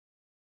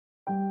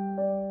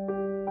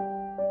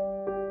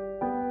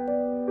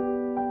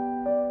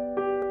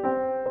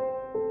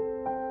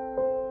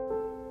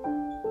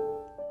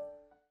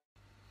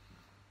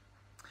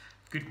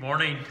Good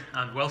morning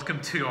and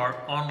welcome to our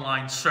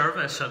online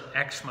service at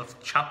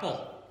Exmouth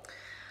Chapel.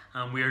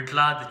 And we are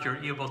glad that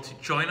you're able to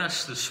join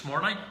us this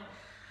morning.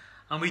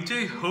 And we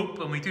do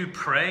hope and we do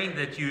pray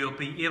that you'll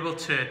be able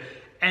to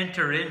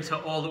enter into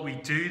all that we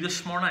do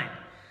this morning.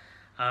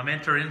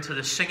 Enter into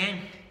the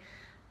singing,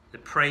 the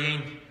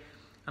praying,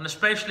 and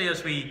especially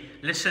as we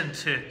listen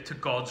to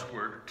God's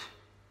word.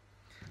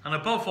 And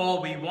above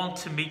all, we want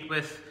to meet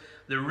with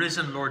the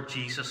risen Lord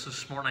Jesus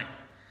this morning.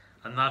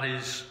 And that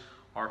is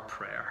our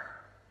prayer.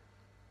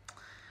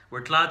 We're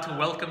glad to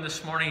welcome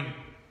this morning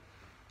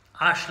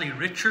Ashley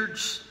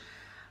Richards.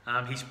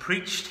 He's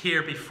preached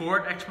here before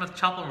at Exmouth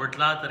Chapel, and we're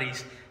glad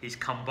that he's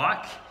come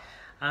back.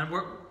 And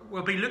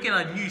we'll be looking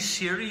at a new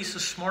series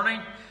this morning.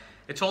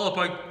 It's all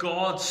about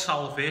God's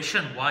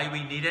salvation, why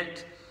we need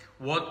it,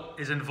 what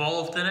is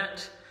involved in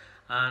it,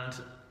 and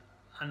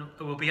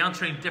we'll be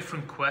answering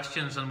different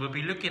questions, and we'll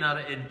be looking at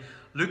it in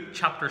Luke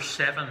chapter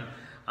 7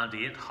 and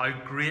 8, how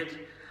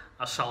great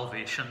a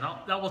salvation.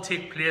 That will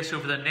take place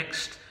over the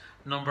next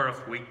number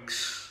of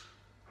weeks.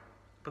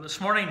 But this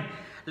morning,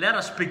 let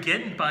us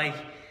begin by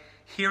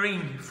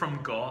hearing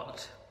from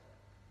God.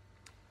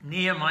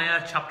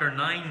 Nehemiah chapter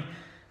 9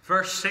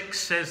 verse 6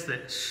 says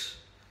this: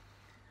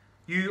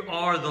 "You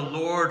are the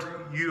Lord,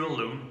 you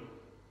alone.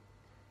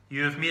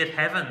 You have made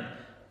heaven,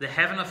 the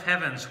heaven of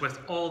heavens with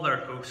all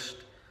their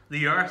host,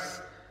 the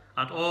earth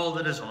and all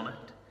that is on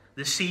it,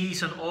 the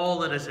seas and all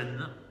that is in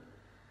them,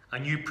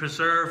 and you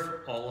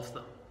preserve all of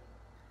them.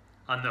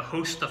 And the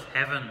host of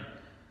heaven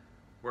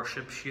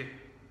worships you."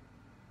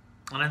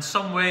 And in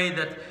some way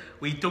that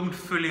we don't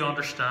fully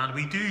understand,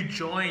 we do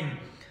join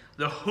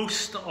the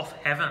host of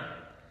heaven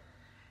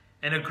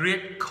in a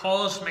great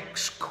cosmic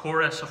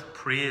chorus of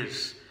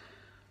praise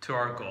to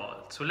our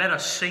God. So let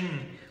us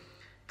sing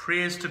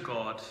praise to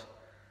God.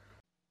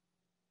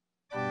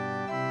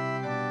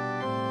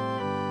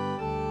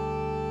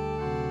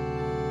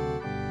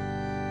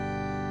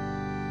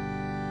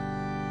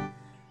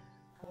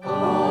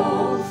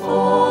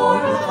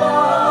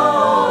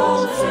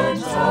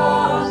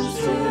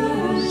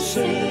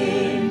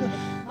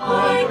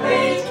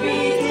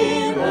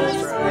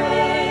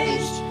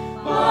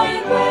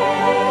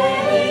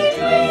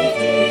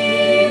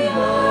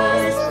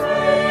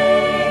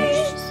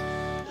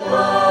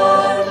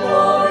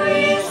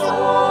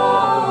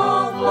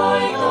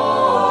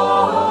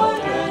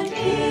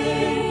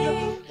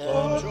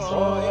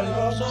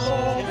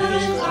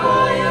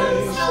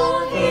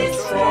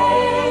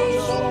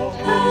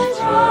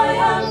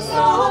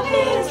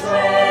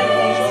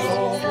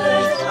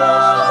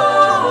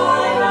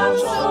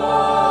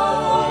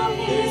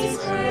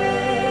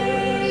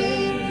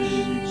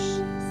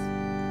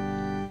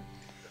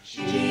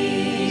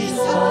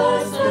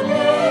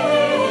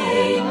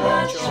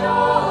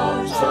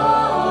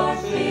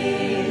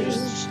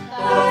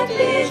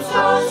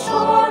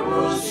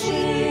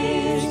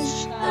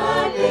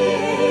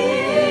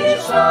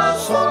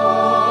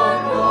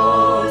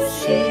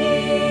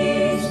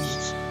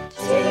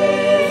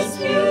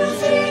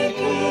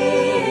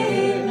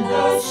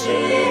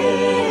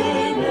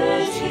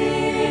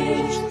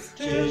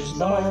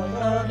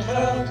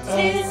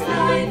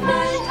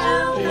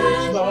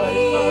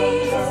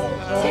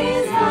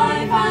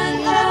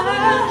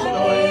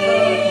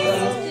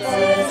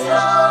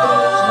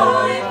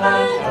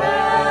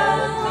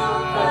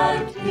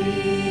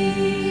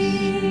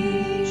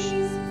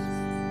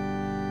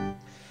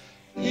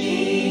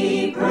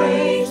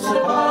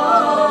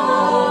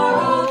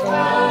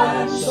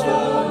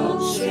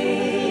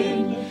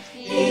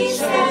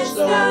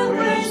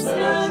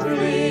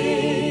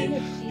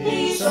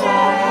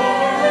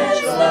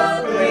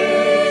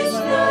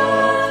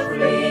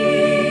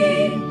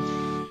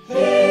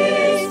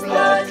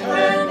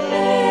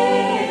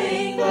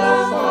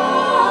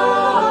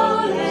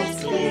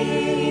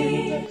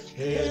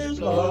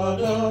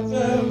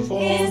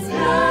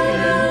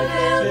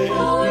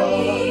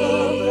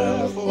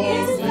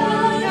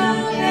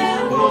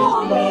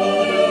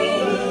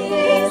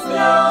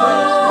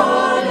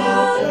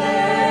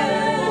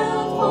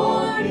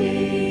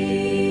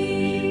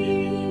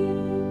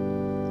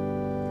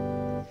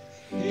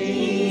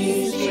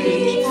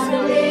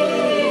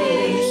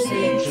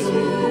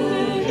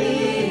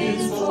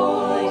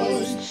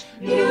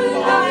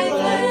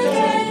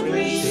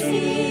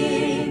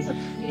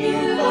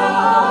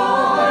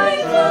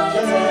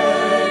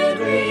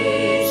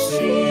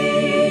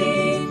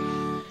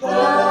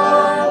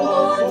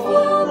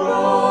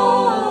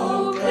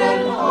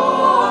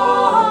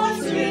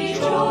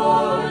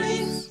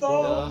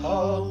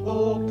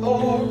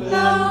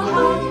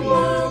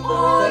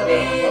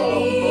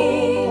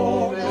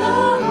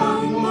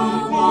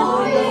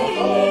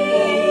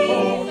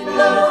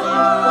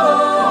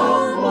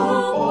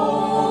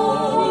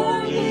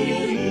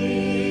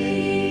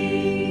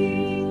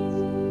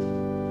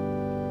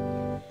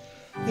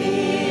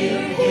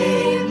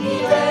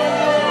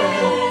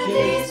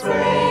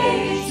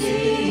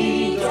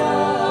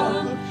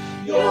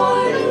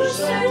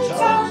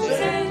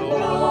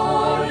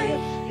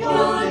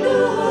 Your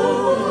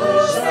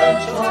news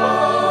and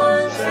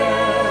tongues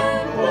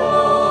and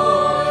glory.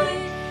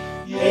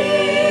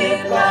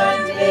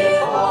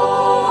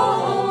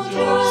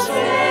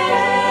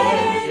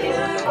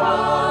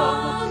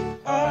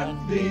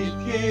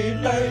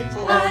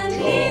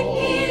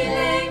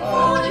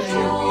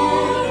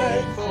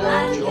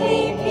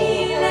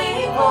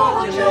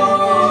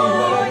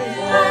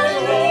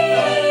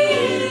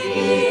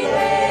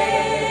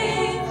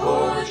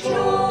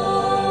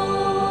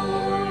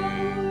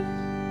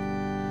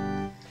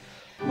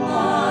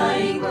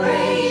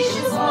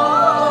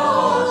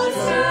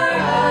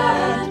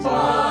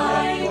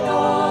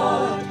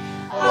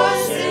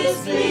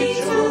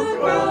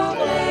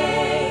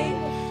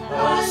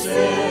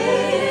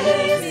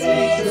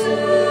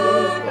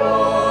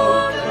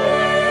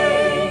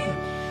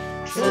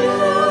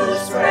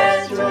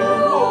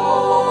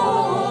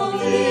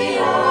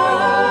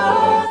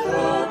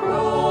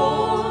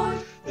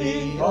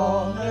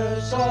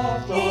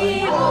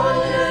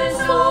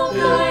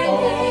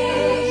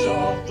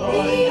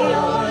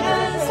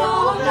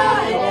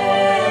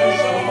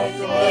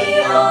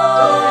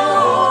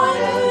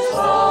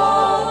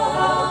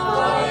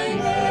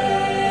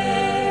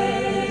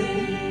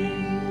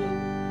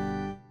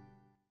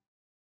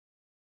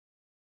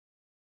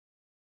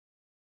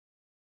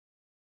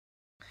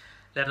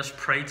 Let us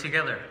pray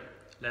together.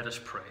 Let us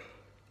pray.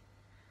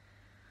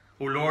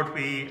 O Lord,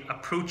 we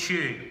approach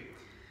you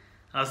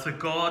as the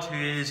God who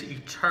is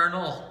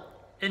eternal,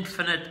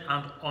 infinite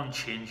and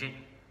unchanging,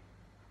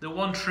 the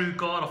one true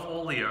God of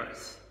all the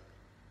earth.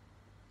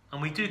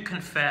 And we do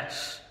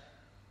confess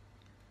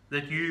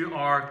that you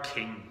are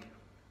King.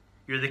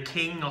 You're the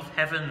King of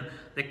heaven,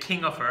 the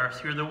King of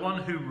earth. You're the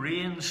one who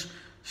reigns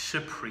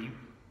supreme.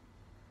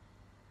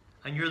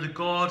 And you're the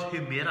God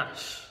who made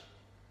us.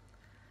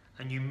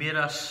 And you made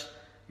us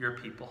your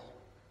people.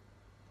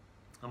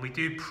 And we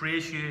do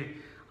praise you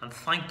and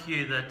thank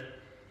you that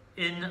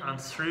in and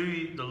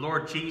through the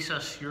Lord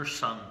Jesus, your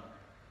Son,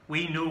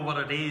 we know what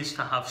it is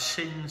to have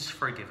sins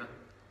forgiven.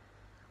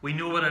 We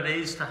know what it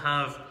is to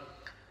have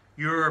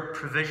your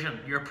provision,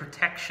 your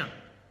protection.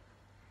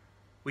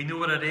 We know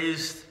what it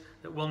is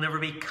that will never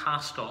be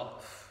cast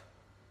off,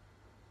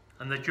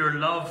 and that your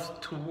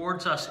love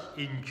towards us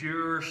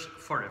endures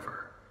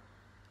forever,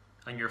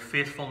 and your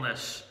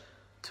faithfulness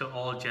to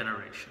all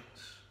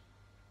generations.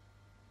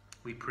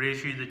 We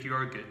praise you that you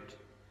are good,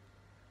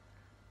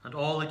 and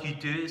all that you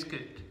do is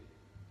good,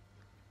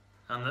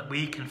 and that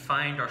we can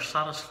find our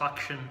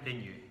satisfaction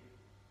in you.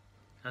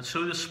 And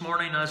so this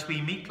morning, as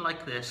we meet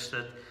like this,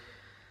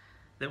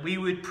 that we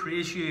would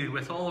praise you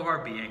with all of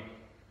our being,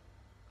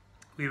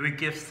 we would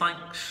give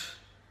thanks,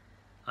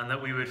 and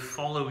that we would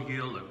follow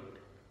you alone.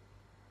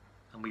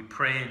 And we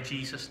pray in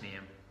Jesus'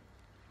 name.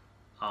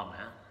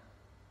 Amen.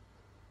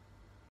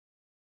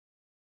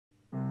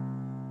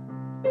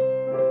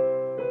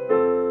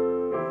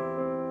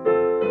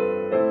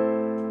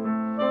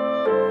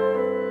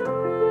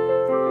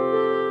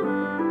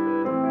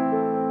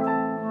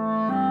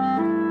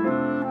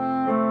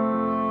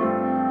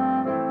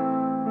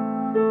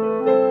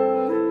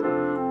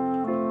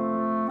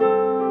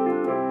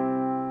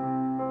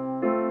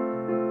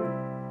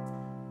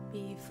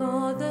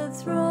 Before the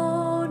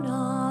throne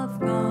of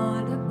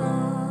God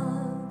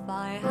above,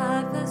 I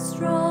have a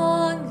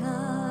strong,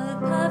 a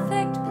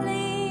perfect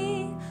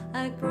plea,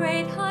 a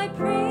great high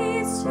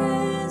priest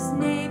whose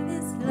name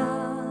is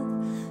love,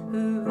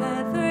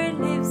 whoever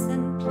lives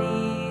and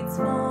pleads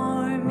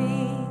for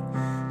me.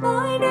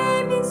 My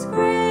name is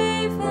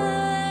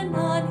graven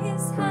on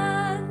his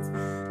hands,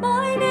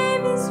 my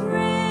name is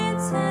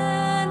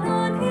written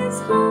on his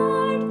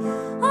heart.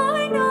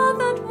 I know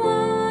that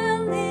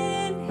while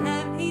in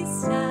him he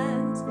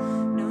stands,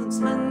 no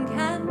tongue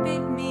can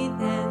bid me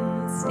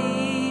thence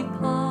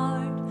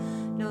depart.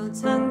 No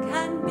tongue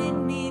can bid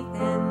me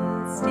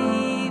thence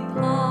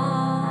depart.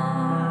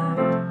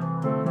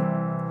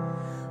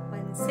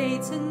 When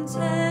Satan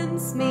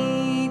tempts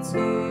me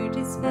to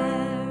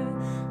despair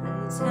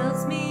and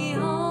tells me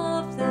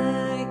of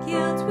the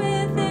guilt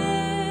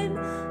within,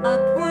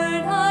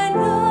 upward I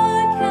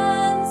look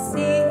and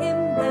see him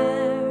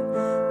there,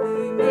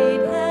 who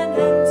made an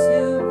end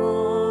to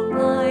all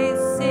my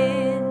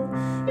sin.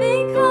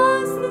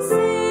 Because the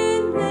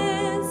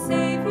sinless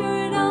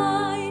Savior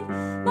died,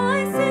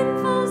 my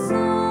sinful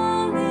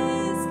soul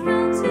is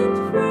counted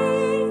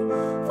free.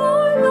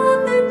 For God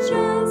the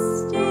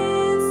just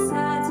is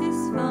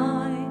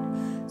satisfied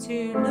to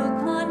look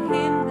on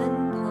him and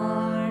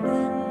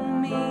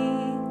pardon me,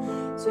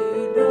 to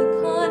look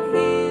on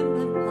him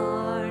and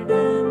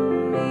pardon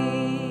me.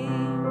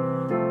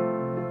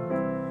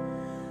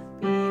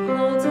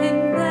 Behold him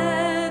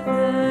there,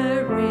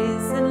 the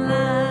risen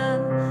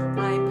Lamb,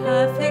 thy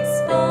perfect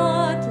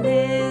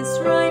spotless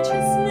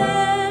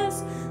righteousness,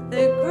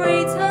 the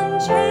great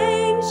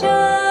unchangeable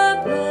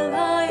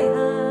I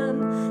am,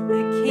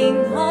 the King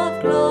of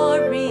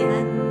glory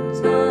and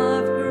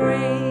of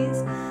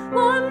grace.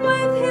 One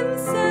with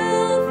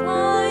himself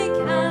I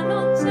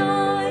cannot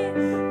die,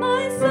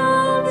 my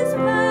soul is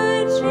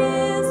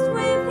purchased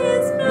with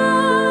his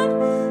blood,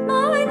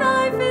 my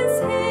life is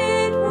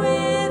hid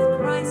with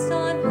Christ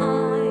on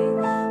high,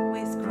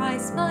 with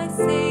Christ my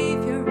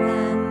Savior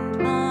and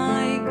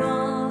my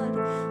God,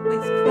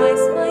 with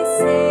Christ my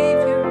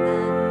Savior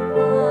and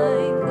my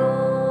God.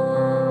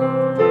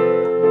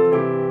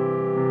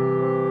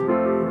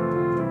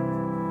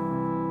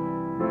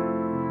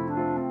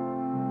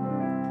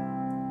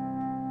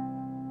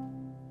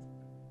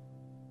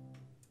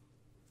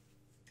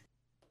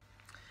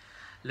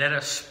 Let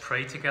us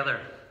pray together.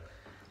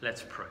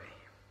 Let's pray.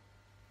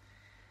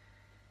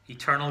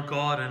 Eternal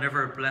God and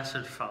ever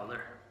blessed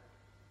Father,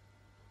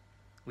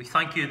 we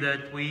thank you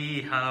that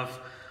we have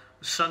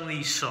sung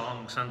these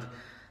songs and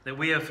that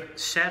we have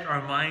set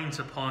our minds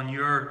upon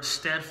your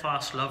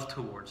steadfast love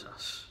towards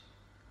us,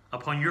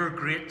 upon your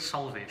great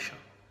salvation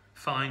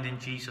found in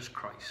Jesus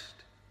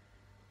Christ.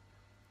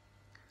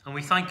 And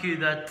we thank you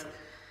that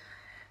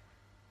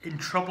in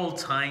troubled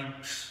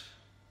times,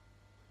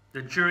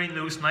 that during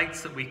those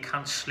nights that we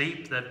can't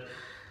sleep, that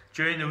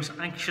during those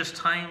anxious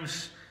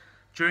times,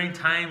 during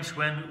times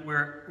when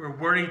we're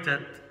worried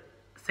that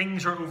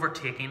things are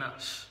overtaking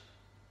us,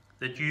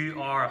 that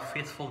you are a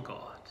faithful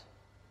God.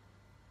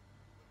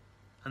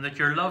 And that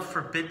your love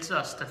forbids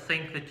us to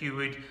think that you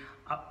would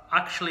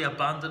actually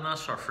abandon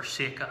us or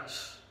forsake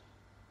us.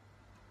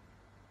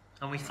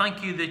 And we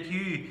thank you that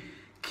you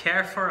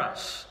care for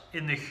us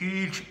in the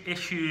huge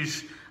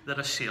issues that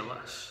assail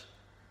us,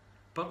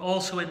 but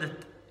also in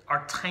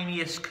our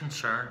tiniest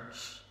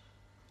concerns.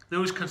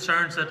 Those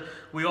concerns that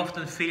we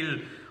often feel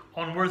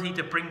unworthy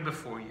to bring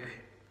before you.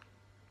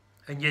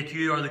 And yet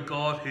you are the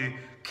God who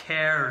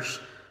cares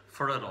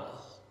for it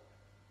all.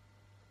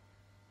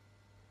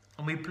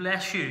 And we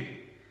bless you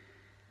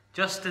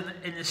just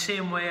in the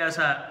same way as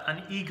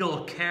an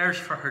eagle cares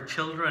for her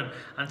children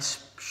and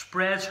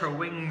spreads her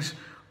wings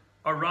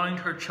around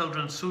her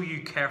children, so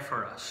you care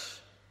for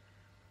us.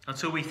 And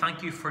so we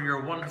thank you for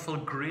your wonderful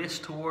grace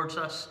towards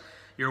us,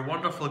 your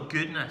wonderful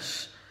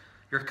goodness,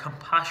 your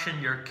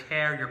compassion, your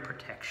care, your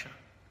protection.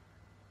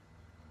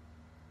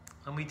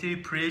 And we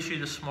do praise you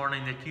this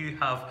morning that you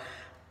have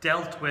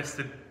dealt with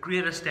the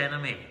greatest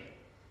enemy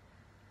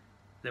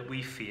that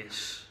we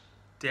face,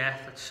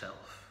 death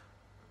itself.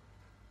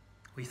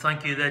 We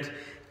thank you that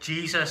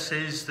Jesus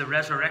is the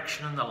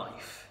resurrection and the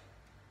life.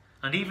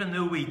 And even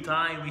though we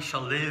die, we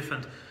shall live,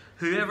 and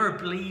whoever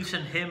believes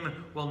in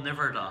him will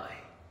never die.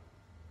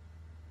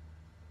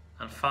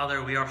 And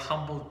Father, we are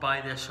humbled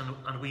by this,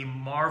 and we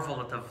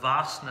marvel at the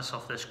vastness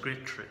of this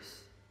great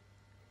truth.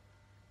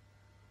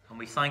 And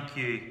we thank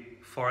you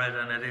for it,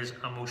 and it is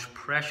a most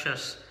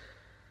precious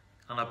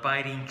and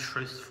abiding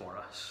truth for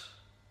us,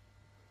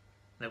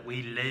 that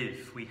we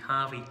live, we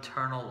have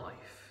eternal life.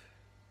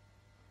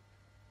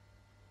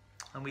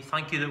 And we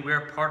thank you that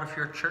we're part of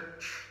your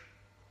church.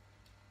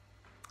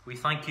 We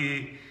thank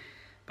you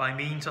by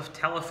means of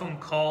telephone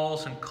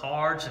calls and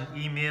cards and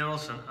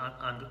emails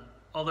and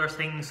other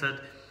things that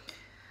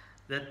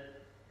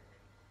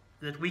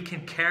we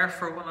can care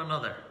for one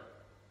another.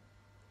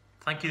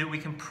 Thank you that we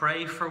can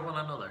pray for one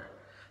another.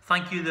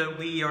 Thank you that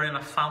we are in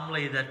a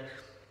family that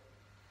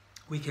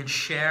we can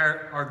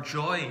share our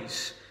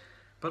joys,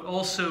 but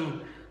also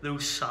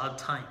those sad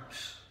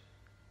times.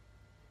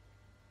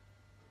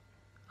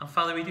 And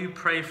Father, we do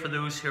pray for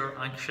those who are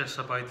anxious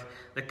about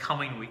the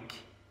coming week.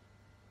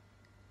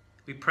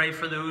 We pray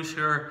for those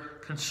who are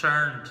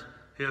concerned,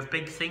 who have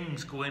big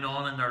things going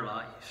on in their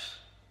lives.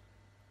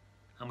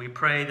 And we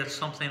pray that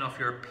something of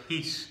your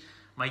peace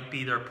might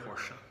be their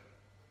portion.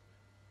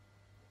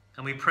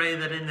 And we pray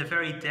that in the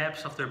very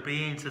depths of their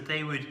beings that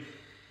they would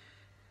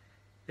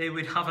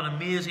have an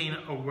amazing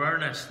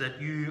awareness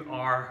that you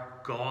are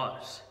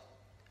God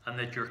and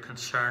that you're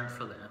concerned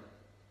for them.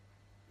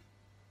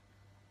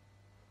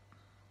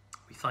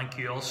 We thank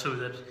you also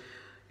that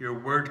your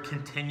word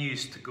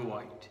continues to go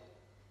out.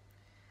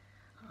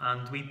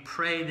 And we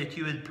pray that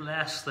you would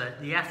bless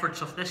the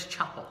efforts of this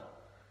chapel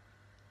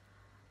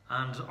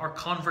and our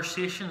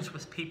conversations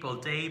with people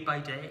day by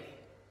day,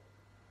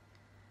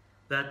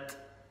 that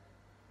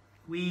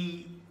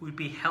we would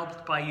be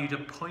helped by you to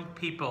point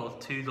people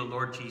to the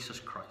Lord Jesus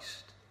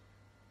Christ,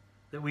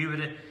 that we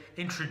would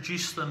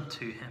introduce them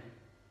to him,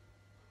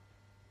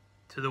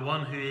 to the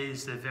one who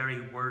is the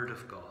very Word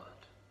of God.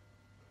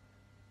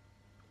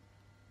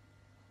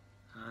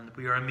 And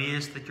we are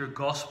amazed that your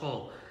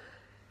gospel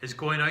is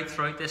going out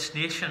throughout this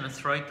nation and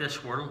throughout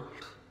this world,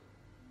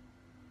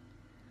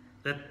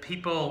 that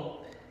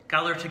people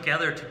gather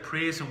together to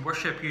praise and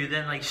worship you,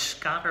 then they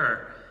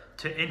scatter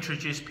to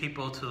introduce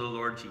people to the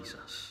Lord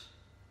Jesus.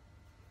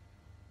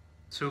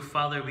 So,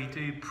 Father, we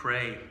do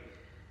pray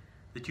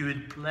that you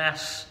would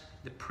bless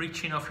the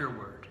preaching of your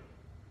word,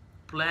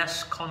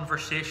 bless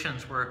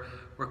conversations where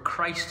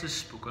Christ is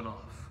spoken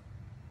of,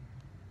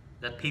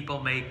 that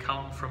people may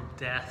come from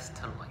death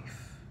to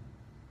life.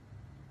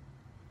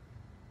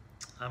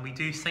 And we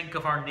do think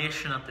of our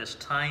nation at this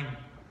time.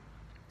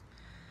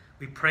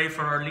 We pray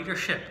for our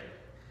leadership.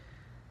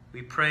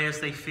 We pray as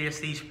they face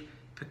these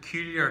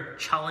peculiar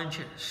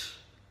challenges.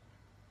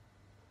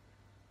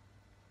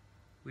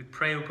 We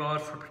pray, O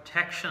God, for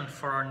protection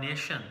for our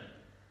nation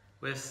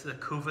with the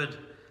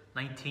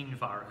COVID-19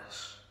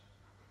 virus.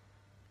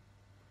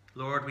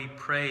 Lord, we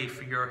pray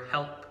for your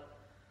help,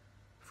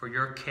 for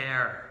your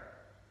care.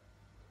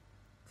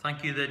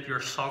 Thank you that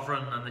you're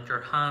sovereign and that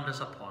your hand is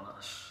upon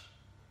us.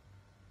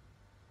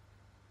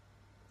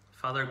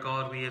 Father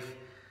God,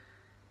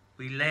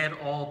 we lay it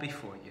all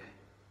before you.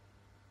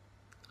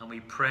 And we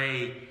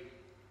pray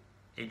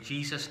in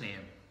Jesus'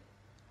 name.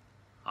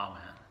 Amen.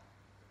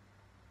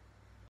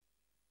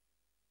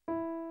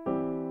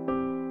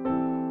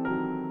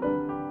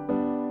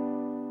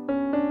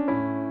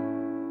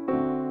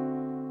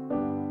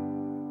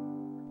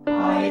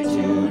 I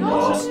do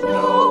not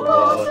know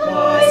what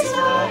lies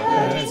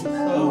ahead,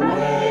 the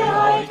way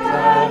I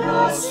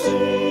cannot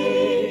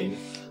see.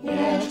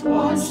 Yet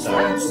one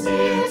stands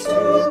near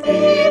to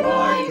be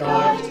my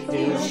guide,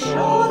 he'll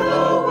show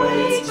the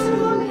way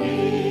to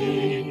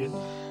me.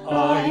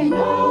 I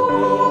know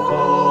who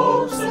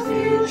holds the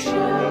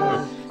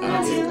future,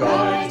 and he'll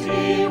guide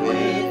me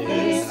with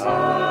his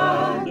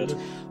hand.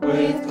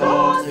 With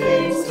God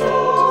things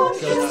don't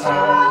just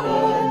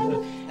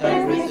happen,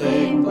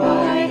 everything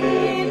by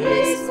him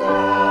is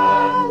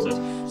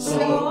planned.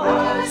 So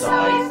as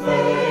I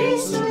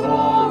face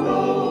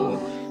tomorrow,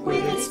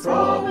 with its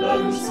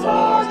problems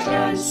large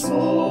and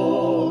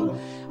small,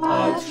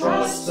 I'll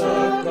trust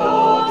the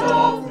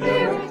God of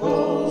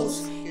miracles.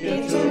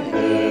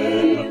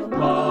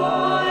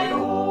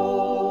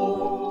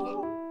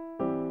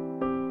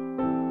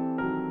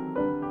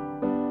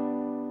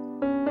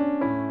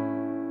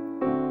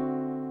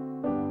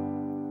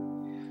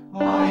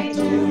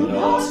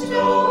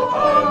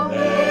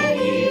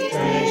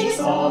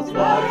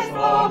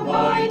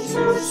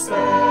 to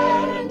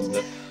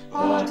spend.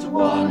 But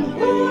one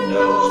who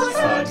knows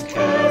and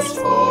cares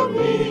for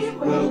me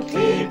will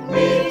keep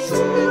me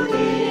to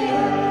the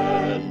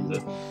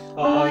end.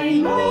 I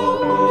know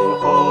who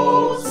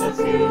holds the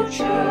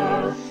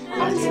future,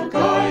 and he'll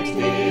guide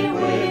me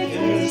with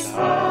his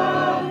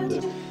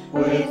hand.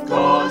 With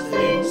God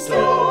things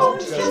don't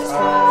just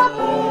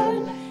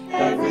happen,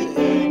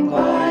 everything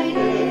by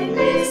him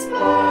is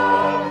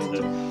planned.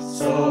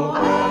 So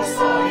as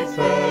I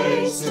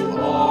face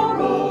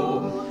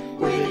tomorrow,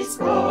 with its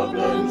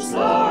problems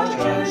large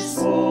and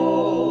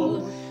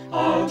small,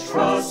 I'll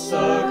trust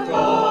the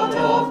God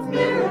of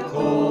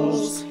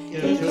miracles,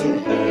 give to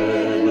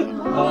him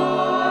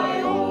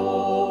my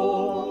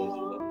all.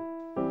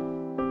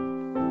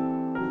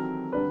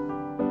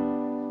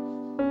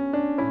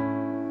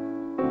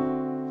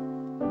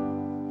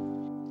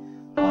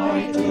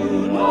 I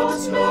do not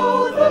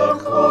know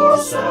the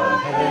course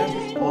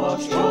ahead, what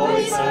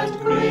joys and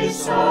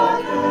griefs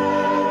are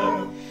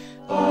there,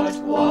 but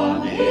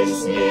one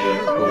is near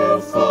who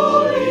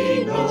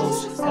fully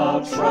knows,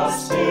 I'll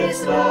trust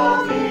his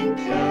loving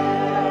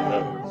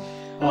care.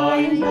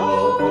 I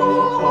know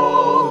who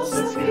holds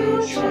the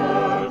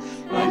future,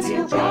 and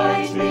he'll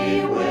guide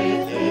me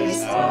with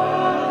his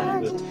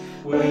hand.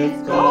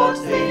 With God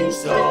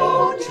things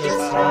don't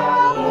just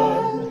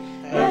happen,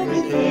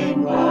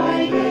 everything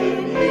by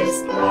him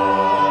is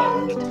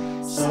planned.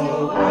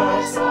 So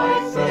as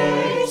I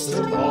face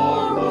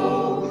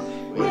tomorrow,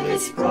 with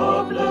its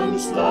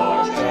problems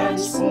large and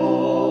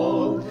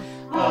small,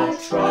 I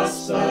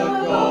trust the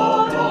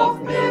God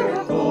of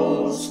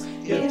miracles,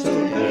 give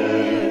to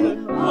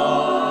him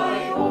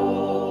my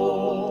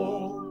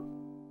all.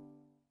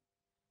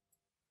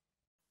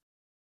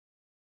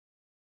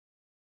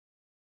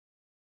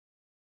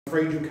 I'm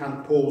afraid you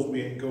can't pause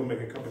me and go and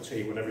make a cup of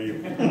tea whenever you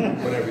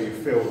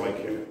feel like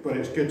it, but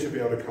it's good to be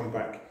able to come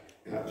back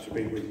to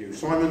be with you.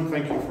 Simon,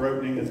 thank you for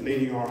opening and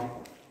leading our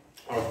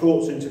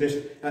thoughts into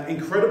this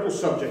incredible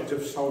subject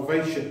of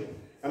salvation.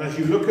 And as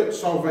you look at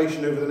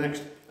salvation over the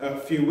next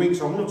few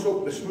weeks, I want to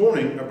talk this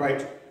morning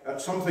about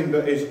something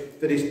that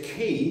is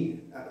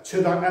key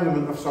to that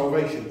element of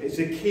salvation. It's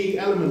a key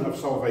element of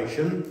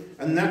salvation,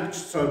 and that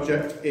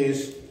subject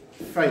is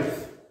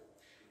faith.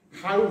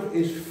 How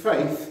is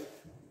faith,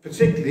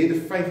 particularly the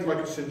faith like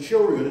a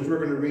centurion, as we're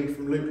going to read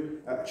from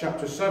Luke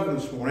chapter 7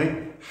 this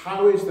morning,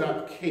 how is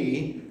that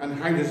key, and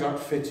how does that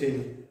fit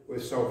in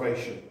with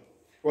salvation?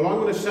 Well, I'm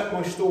going to set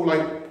my stall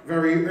out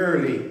very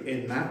early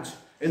in that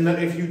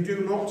if you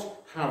do not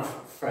have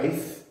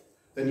faith,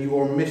 then you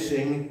are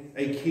missing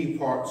a key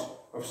part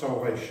of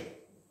salvation.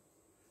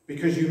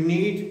 Because you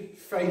need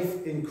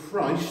faith in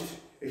Christ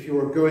if you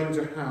are going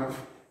to have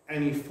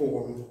any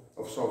form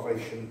of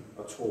salvation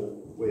at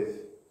all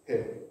with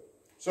him.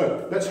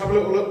 So, let's have a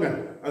little look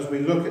then, as we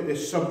look at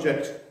this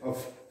subject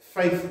of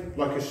faith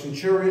like a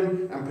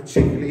centurion, and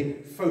particularly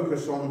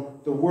focus on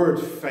the word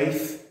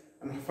faith,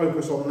 and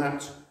focus on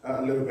that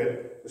a little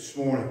bit this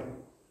morning.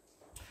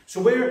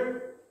 So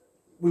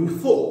we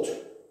thought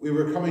we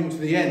were coming to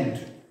the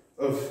end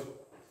of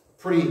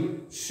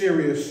pretty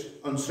serious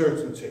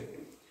uncertainty.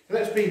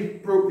 Let's be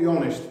brutally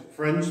honest,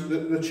 friends,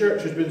 the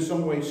church has been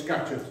some way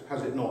scattered,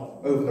 has it not,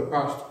 over the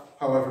past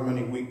however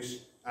many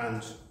weeks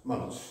and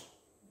months.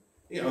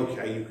 Yeah,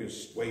 okay, you can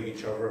wave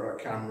each other at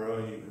a camera,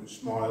 and you can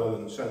smile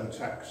and send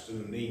text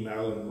and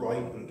email and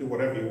write and do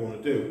whatever you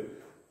want to do,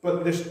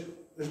 but there's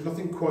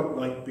nothing quite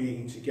like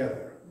being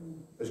together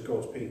as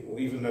God's people,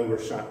 even though we're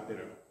sat,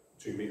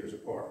 2 meters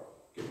apart,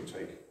 give and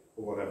take,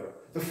 or whatever.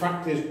 The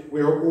fact is,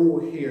 we are all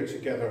here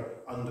together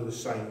under the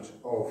sound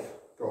of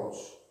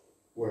God's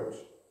word.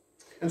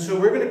 And so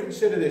we're going to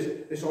consider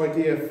this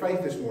idea of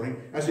faith this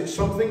morning as it's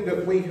something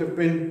that we have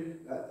been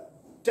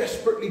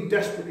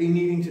desperately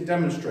needing to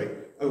demonstrate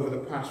over the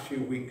past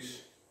few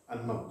weeks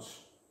and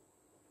months.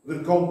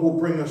 That God will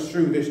bring us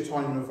through this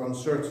time of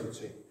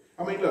uncertainty.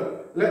 I mean,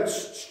 look,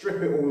 let's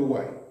strip it all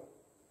away.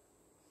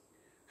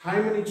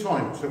 How many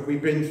times have we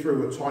been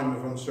through a time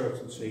of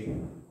uncertainty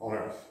on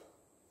earth?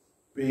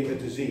 Be it a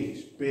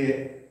disease, be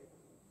it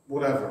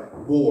whatever,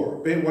 war,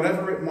 be it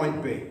whatever it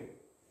might be.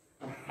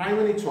 And how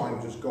many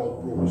times has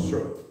God brought us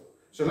through?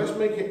 So let's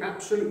make it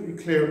absolutely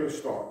clear at the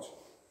start.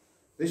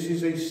 This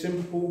is a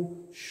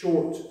simple,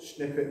 short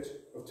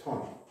snippet of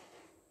time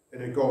in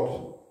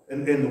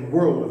the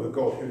world of a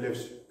God who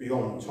lives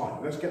beyond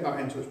time. Let's get that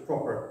into its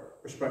proper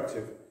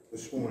perspective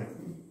this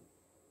morning.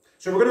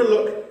 So we're going to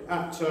look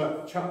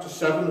at chapter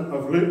 7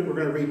 of Luke. We're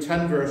going to read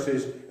 10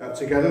 verses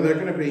together. They're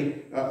going to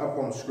be up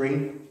on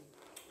screen.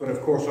 But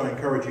of course I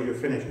encourage you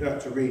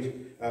to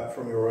read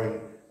from your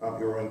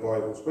own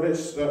Bibles. But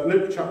it's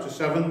Luke chapter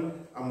 7,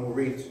 and we'll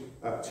read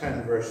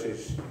 10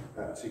 verses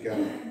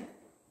together.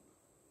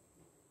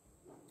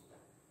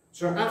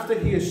 So after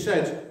he has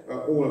said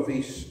all of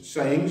these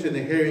sayings in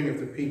the hearing of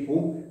the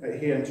people,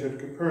 he entered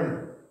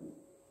Capernaum.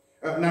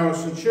 Now a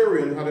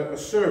centurion had a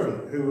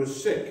servant who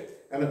was sick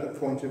and at the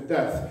point of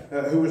death,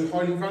 who was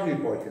highly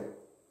valued by him.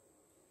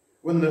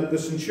 When the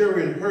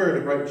centurion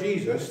heard about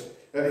Jesus,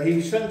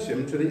 he sent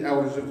him to the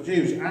elders of the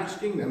Jews,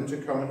 asking them to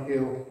come and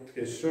heal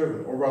his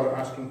servant, or rather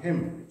asking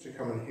him to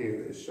come and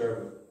heal his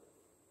servant.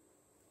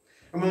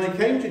 And when they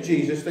came to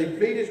Jesus, they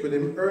pleaded with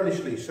him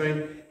earnestly,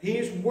 saying, "He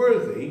is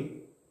worthy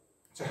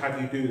to have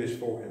you do this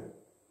for him.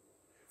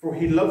 For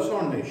he loves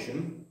our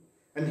nation,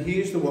 and he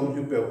is the one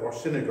who built our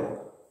synagogue."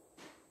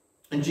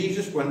 And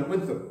Jesus went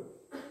with them.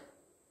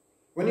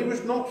 When he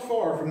was not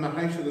far from the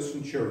house of the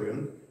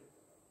centurion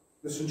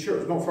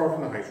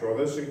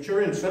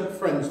sent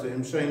friends to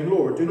him, saying,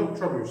 "Lord, do not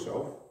trouble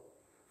yourself,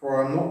 for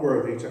I am not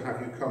worthy to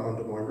have you come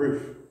under my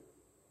roof.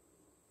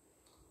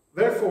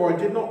 Therefore I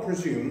did not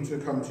presume to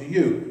come to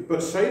you,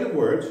 but say the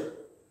word,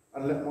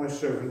 and let my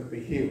servant be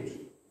healed.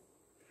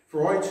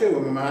 For I too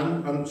am a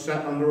man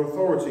set under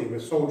authority,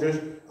 with soldiers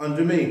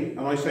under me.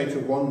 And I say to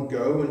one,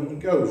 go, and he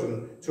goes,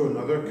 and to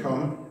another,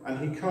 come, and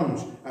he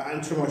comes.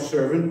 And to my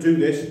servant, do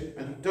this,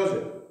 and he does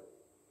it."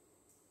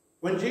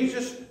 When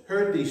Jesus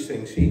heard these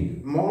things, he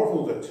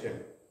marvelled at him,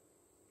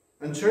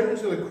 and turning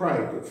to the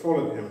crowd that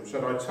followed him,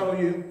 said, "I tell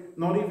you,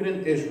 not even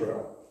in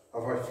Israel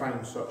have I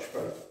found such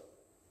faith."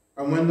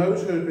 And when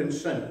those who had been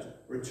sent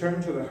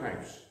returned to the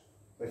house,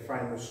 they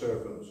found the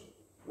servants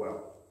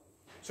well.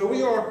 So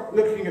we are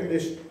looking at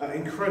this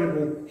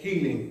incredible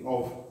healing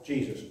of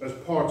Jesus as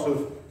part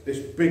of this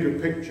bigger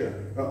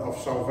picture of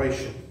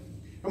salvation.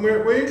 And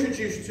we're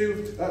introduced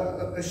to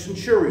a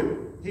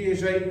centurion. He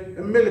is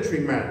a military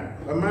man,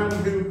 a man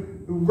who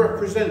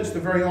represents the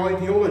very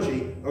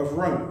ideology of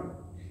Rome.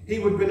 He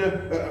would have been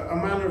a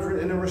man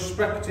in a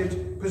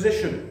respected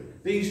position.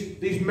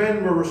 These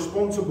men were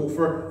responsible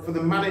for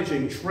the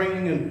managing,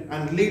 training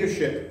and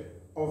leadership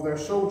of their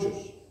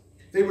soldiers.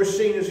 They were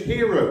seen as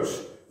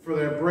heroes for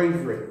their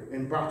bravery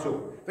in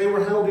battle. They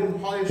were held in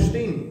high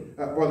esteem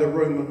by the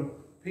Roman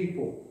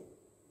people.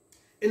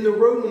 In the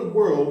Roman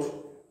world,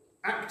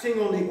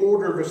 acting on the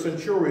order of a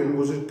centurion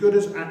was as good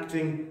as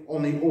acting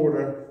on the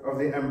order of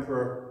the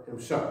emperor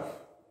himself.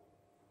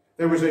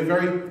 There was a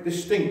very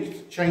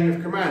distinct chain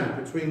of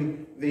command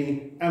between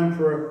the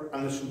emperor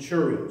and the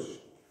centurions.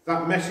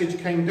 That message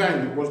came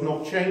down, it was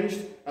not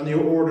changed, and the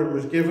order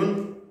was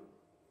given.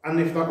 And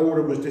if that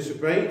order was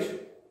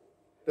disobeyed,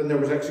 then there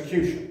was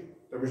execution.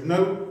 There was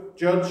no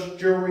judge,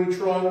 jury,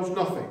 trials,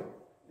 nothing.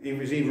 It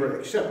was either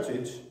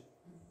accepted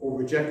or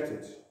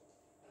rejected.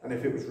 And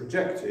if it was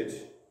rejected,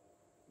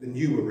 then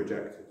you were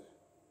rejected.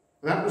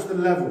 And that was the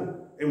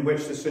level in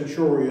which the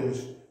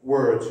centurion's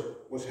word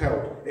was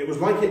held. It was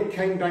like it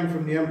came down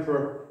from the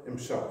emperor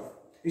himself.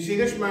 You see,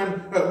 this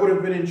man would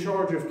have been in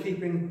charge of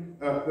keeping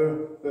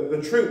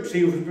the troops.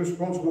 He was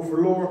responsible for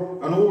law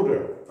and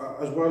order,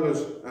 as well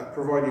as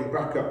providing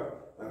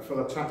backup for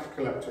the tax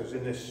collectors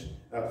in this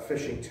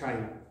fishing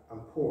town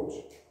and port.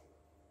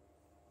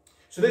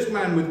 So this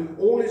man, with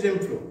all his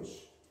influence,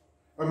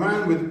 a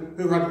man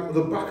who had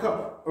the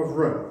backup of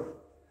Rome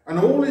and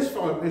all his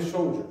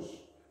soldiers,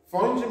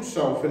 finds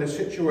himself in a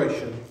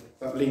situation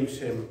that leaves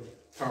him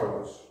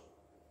powerless.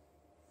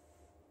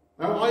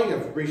 Now, I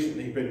have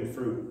recently been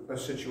through a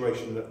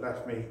situation that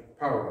left me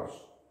powerless,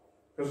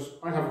 because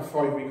I have a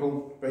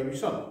 5-week-old baby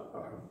son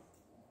at home.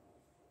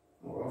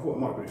 Well, I thought it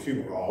might have been a few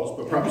more hours,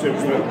 but perhaps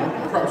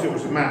it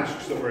was the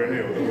masks that were in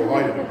here that were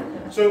hiding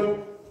them.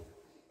 So,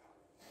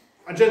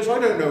 gents, I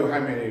don't know how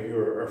many of you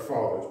are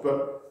fathers,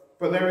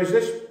 but there is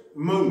this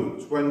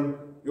moment when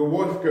your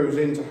wife goes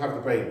in to have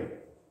the baby,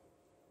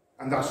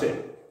 and that's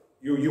it.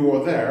 You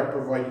are there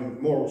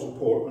providing moral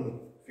support and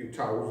a few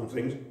towels and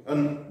things,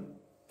 and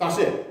that's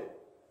it.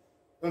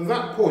 At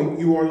that point,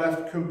 you are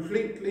left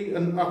completely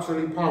and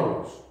utterly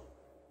powerless.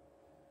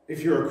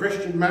 If you're a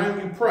Christian man,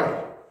 you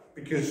pray,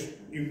 because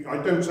I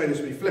don't say this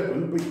to be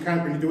flippant, but you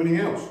can't really do anything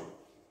else.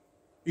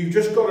 You've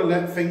just got to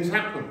let things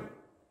happen.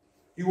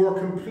 You are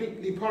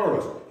completely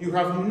powerless. You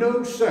have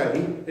no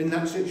say in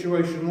that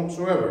situation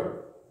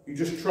whatsoever. You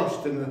just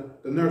trust in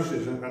the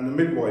nurses and the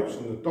midwives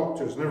and the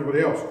doctors and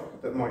everybody else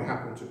that might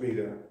happen to be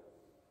there.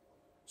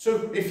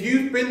 So if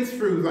you've been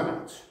through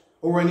that,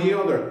 or any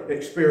other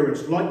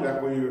experience like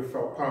that where you have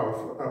felt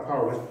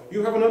powerless,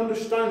 you have an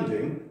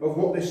understanding of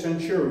what this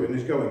centurion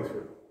is going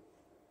through.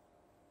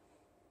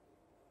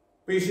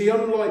 But you see,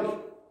 unlike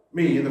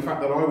me, in the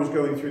fact that I was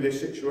going through this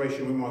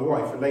situation with my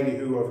wife, a lady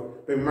who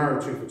I've been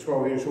married to for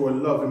 12 years, who I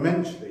love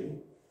immensely,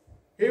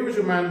 here is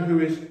a man who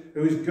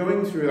is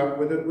going through that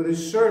with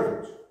his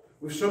servant,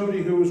 with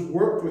somebody who has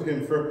worked with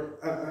him for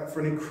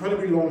an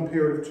incredibly long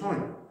period of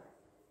time.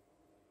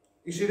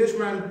 You see, this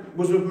man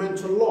would have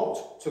meant a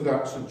lot to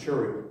that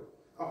centurion.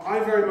 I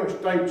very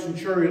much doubt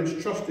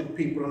centurions trusted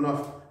people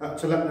enough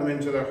to let them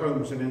into their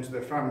homes and into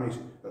their families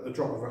at the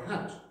drop of a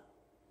hat.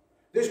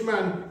 This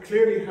man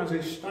clearly has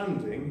a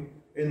standing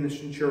in the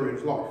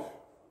centurion's life.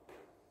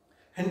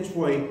 Hence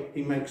why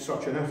he makes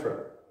such an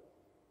effort.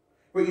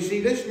 But you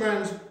see, this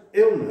man's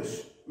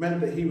illness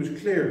meant that he was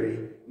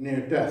clearly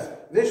near death.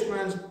 This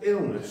man's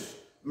illness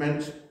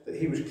meant that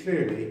he was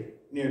clearly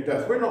near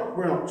death. We're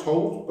not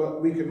told,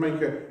 but we could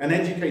make an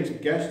educated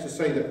guess to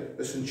say that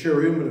the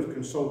centurion would have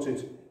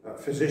consulted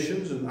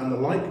physicians and the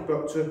like,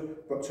 but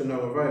to no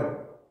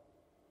avail.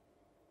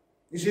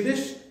 You see,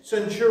 this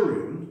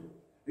centurion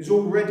is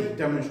already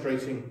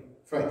demonstrating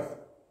faith.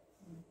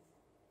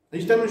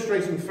 He's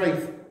demonstrating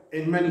faith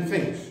in many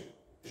things.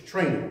 His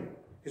training,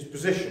 his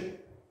position,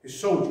 his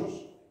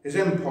soldiers, his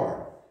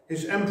empire,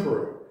 his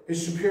emperor,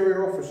 his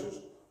superior officers.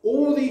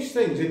 All these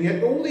things, and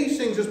yet all these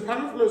things, as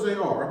powerful as they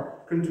are,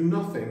 can do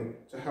nothing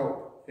to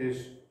help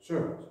his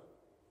servant.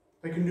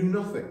 They can do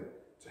nothing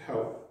to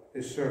help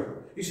his servant.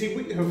 You see,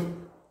 we have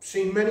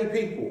seen many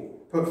people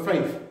put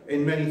faith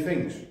in many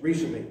things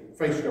recently.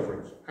 Face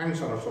coverings, hand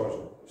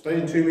sanitizer,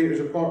 staying 2 meters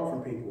apart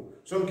from people.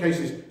 Some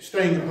cases,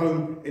 staying at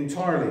home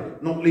entirely,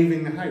 not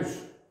leaving the house.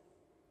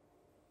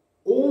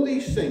 All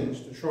these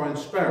things to try and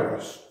spare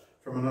us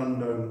from an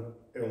unknown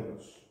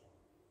illness.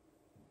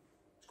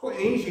 It's quite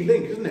an easy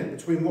link, isn't it,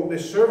 between what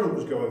this servant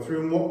was going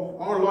through and what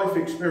our life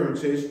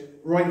experience is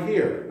right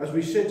here, as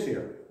we sit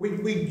here.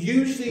 We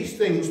use these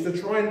things to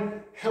try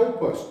and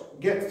help us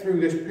get through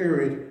this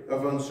period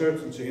of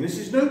uncertainty. And this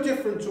is no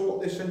different to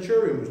what this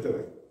centurion was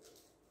doing.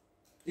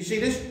 You see,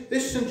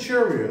 this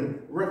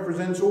centurion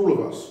represents all of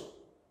us.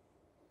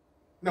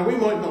 Now, we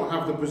might not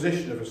have the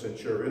position of a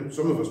centurion.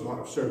 Some of us might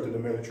have served in the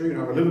military and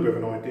have a little bit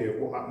of an idea of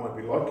what that might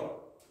be like.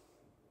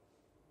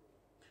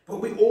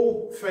 But we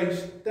all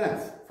face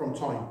death from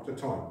time to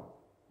time.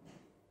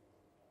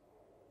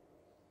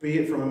 Be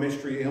it from a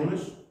mystery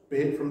illness, be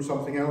it from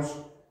something else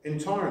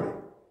entirely.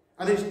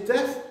 And it's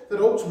death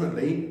that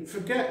ultimately,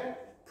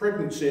 forget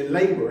pregnancy and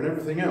labour and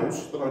everything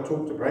else that I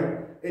talked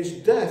about, it's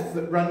death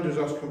that renders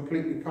us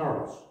completely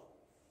powerless.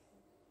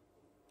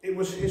 It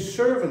was his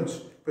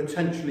servant's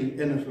potentially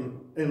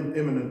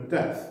imminent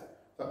death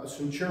that the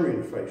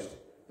centurion faced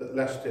that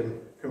left him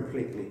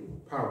completely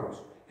powerless.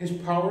 His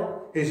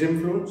power, his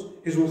influence,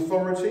 his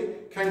authority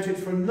counted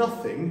for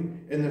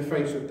nothing in the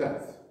face of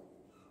death.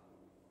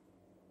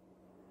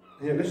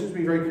 And yet, listen to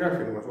me very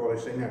carefully with what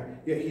I say now.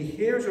 Yet he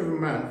hears of a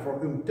man for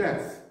whom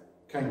death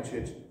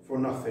counted for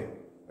nothing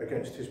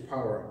against his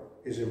power,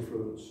 his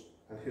influence,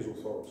 and his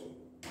authority.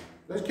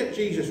 Let's get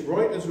Jesus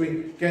right as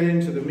we get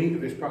into the meat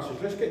of this passage.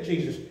 Let's get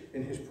Jesus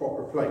in his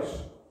proper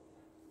place.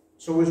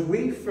 So as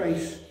we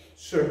face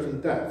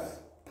certain death,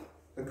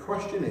 the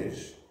question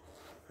is,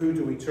 who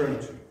do we turn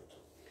to?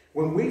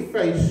 When we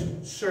face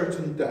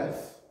certain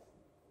death,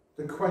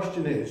 the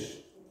question is,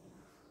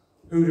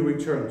 who do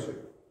we turn to?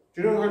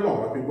 Do you know how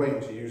long I've been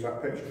waiting to use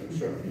that picture in the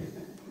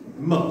sermon?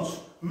 Months.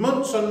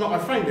 Months and not. I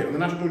found it on the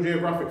National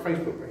Geographic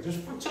Facebook page. It's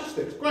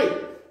fantastic. It's great.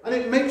 And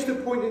it makes the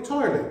point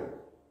entirely.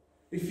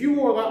 If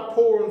you are that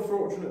poor,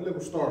 unfortunate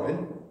little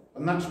starling,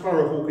 and that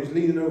sparrowhawk is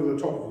leaning over the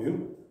top of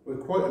you,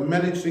 with quite a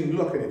menacing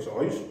look in its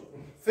eyes,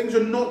 things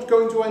are not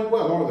going to end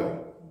well, are they?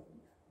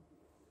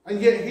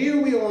 And yet here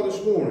we are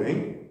this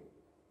morning,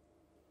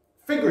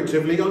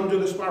 figuratively under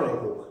the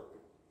sparrowhawk.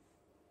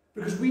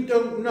 Because we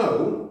don't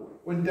know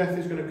when death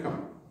is going to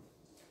come.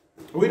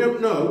 We don't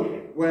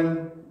know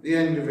when the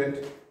end of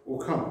it will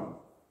come.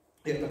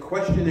 Yet the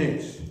question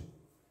is,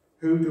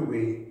 who do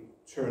we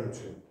turn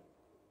to?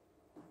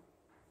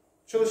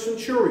 So the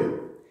centurion,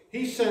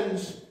 he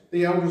sends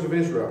the elders of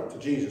Israel to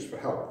Jesus for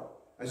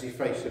help as he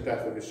faced the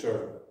death of his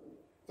servant.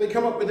 They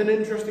come up with an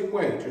interesting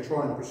way to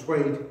try and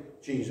persuade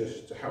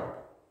Jesus to help.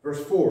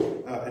 Verse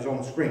 4 is on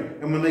the screen.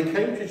 And when they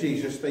came to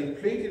Jesus, they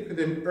pleaded with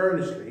him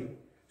earnestly,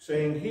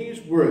 saying, he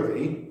is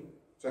worthy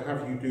to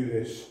have you do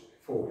this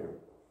for him.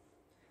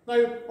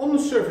 Now, on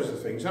the surface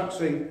of things, that's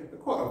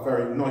quite a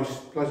very nice,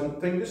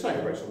 pleasant thing to say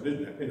about someone,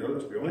 isn't it? You know,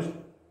 let's be honest.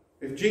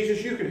 If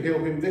Jesus, you could heal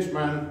him, this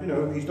man, you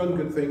know, he's done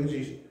good things,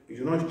 he's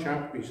a nice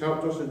chap, he's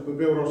helped us and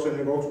build our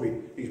synagogues,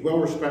 he's well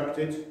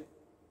respected.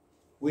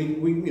 We'd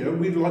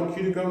like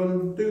you to go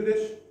and do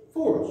this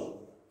for us.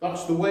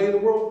 That's the way the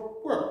world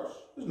works,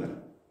 isn't it?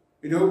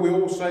 You know, we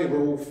all say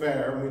we're all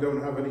fair and we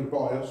don't have any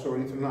bias or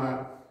anything like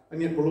that,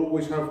 and yet we'll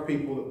always have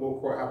people that will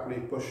quite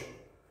happily push,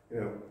 you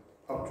know,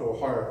 up to a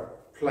higher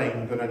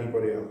plane than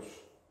anybody else.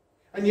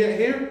 And yet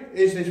here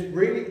is this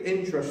really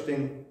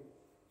interesting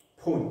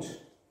point.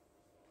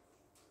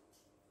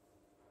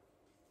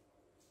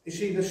 You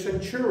see, the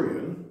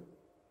centurion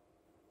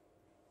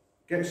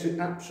gets it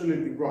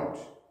absolutely right.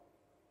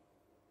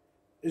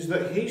 Is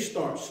that he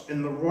starts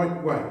in the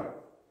right way.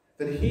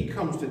 That he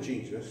comes to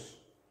Jesus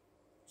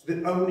as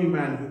the only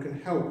man who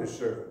can help his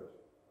servant.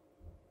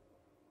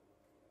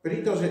 But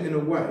he does it in a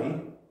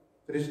way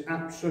that is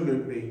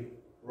absolutely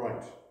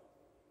right.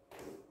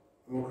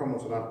 And we'll come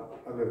on to that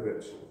a little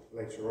bit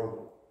later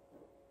on.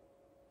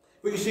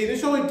 But you see,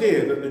 this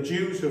idea that the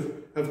Jews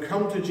have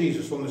come to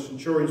Jesus on the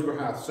centurion's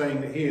behalf,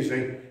 saying that he is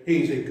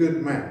a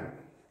good man,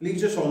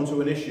 leads us on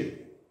to an issue.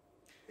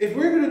 If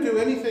we're going to do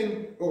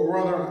anything, or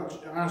rather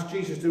ask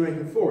Jesus to do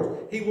anything for us,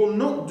 he will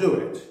not do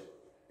it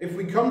if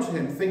we come to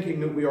him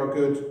thinking that we are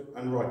good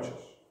and righteous.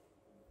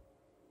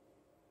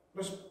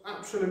 That's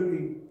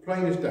absolutely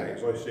plain as day,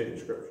 as I see it in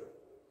Scripture.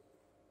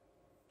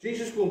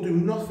 Jesus will do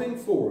nothing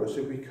for us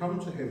if we come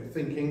to him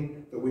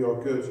thinking that we are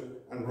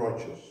good and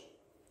righteous.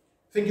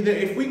 Thinking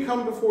that if we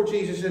come before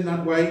Jesus in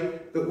that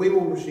way, that we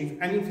will receive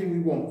anything we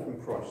want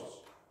from Christ.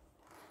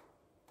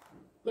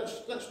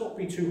 Let's not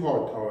be too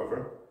hard,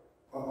 however,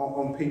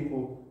 on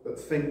people that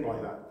think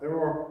like that. There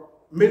are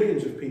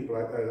millions of people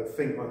out there that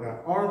think like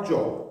that. Our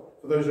job,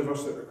 for those of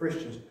us that are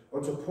Christians,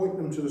 are to point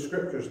them to the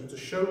Scriptures and to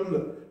show them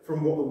that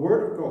from what the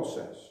Word of God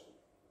says,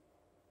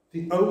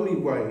 the only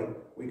way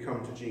we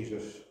come to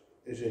Jesus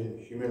is in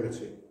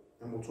humility.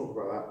 And we'll talk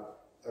about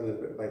that a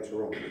little bit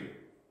later on.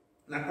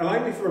 Now,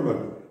 allow me for a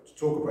moment to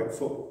talk about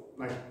football.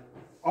 Now,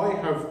 I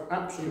have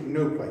absolutely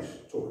no place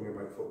talking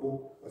about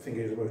football. I think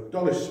it is the most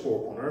dullest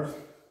sport on earth,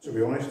 to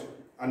be honest.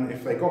 And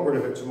if they got rid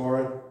of it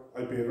tomorrow,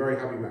 I'd be a very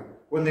happy man.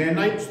 When they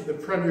announce that the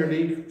Premier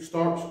League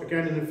starts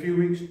again in a few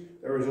weeks,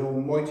 there is an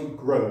almighty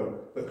groan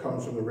that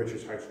comes from the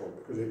Richards household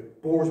because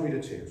it bores me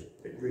to tears.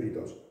 It really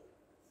does.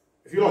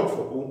 If you like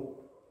football,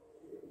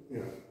 you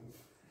know,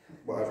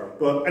 whatever.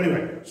 But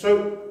anyway,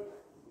 so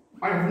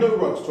I have no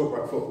right to talk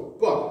about football.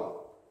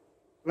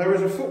 But there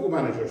is a football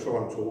manager, so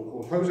I'm told,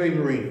 called Jose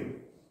Mourinho.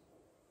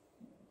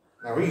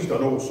 Now, he's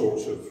done all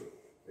sorts of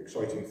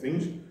exciting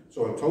things,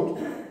 so I'm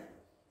told.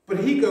 But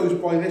he goes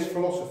by this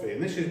philosophy,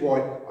 and this is why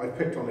I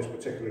picked on this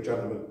particular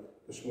gentleman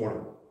this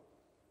morning.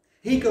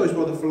 He goes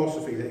by the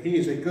philosophy that he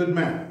is a good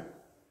man,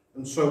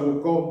 and so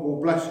God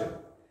will bless him.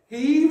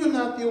 He even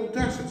had the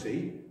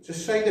audacity to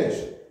say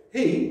this.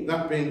 He,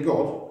 that being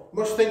God,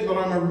 must think that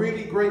I'm a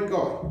really great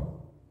guy.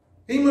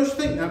 He must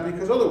think that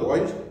because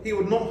otherwise he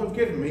would not have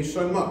given me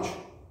so much.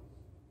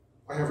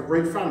 I have a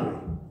great family.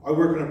 I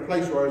work in a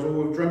place where I was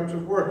always dreamt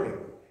of working.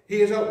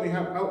 He has helped me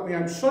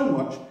out so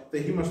much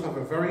that he must have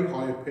a very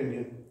high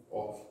opinion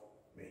of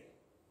me.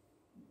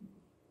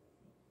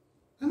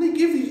 And they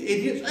give these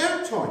idiots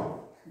airtime.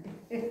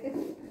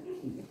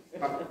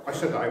 I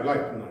said that out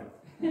loud,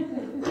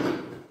 didn't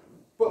I?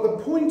 But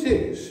the point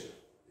is,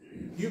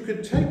 you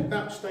could take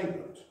that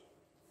statement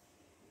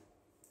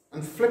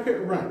and flip it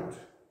around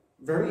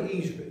very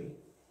easily,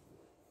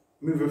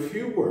 move a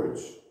few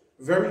words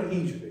very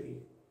easily,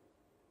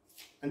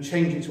 and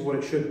change it to what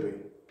it should be.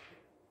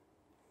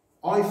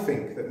 I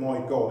think that my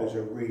God is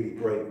a really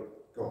great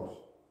God.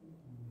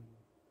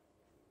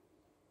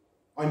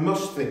 I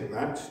must think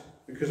that,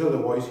 because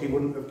otherwise he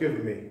wouldn't have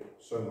given me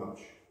so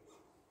much.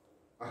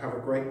 I have a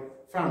great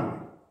family.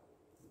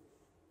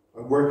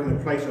 I work in a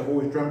place I've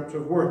always dreamt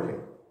of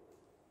working.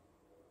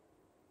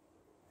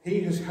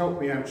 He has helped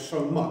me out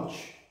so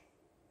much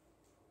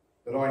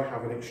that I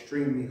have an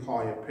extremely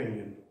high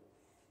opinion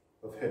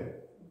of him.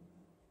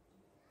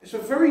 It's a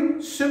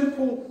very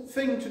simple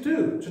thing to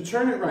do, to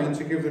turn it around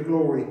to give the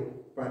glory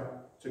back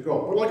to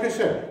God. But like I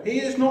said, he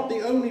is not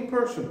the only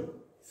person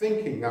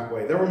thinking that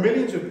way. There are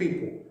millions of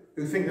people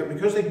who think that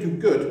because they do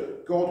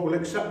good, God will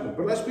accept them.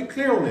 But let's be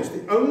clear on this.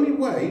 The only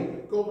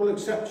way God will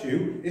accept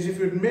you is if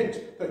you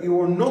admit that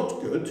you are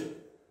not good,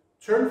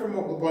 turn from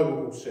what the Bible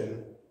calls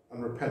sin,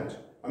 and repent.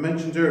 I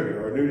mentioned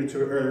earlier, I alluded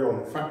to it earlier on,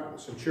 the fact that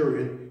the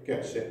centurion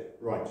gets it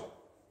right.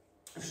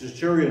 The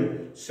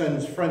centurion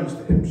sends friends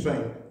to him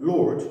saying,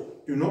 Lord,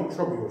 do not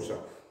trouble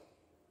yourself,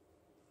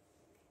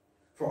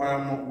 for I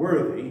am not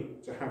worthy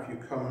to have you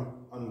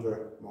come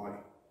under my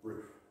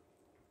roof.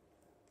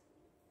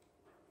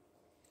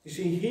 You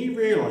see, he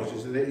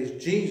realizes that it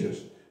is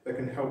Jesus that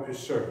can help his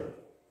servant.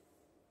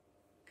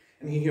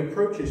 And he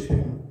approaches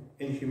him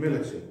in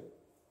humility.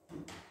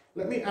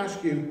 Let me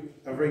ask you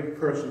a very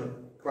personal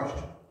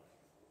question.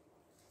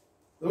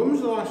 When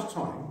was the last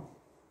time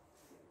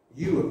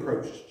you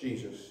approached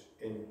Jesus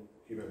in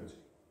humility?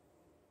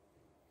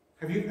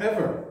 Have you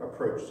ever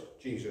approached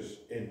Jesus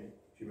in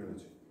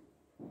humility?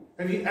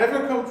 Have you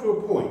ever come to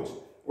a point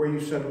where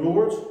you said,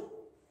 Lord,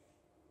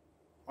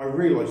 I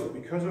realise that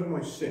because of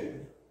my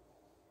sin,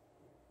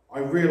 I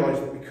realise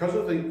that because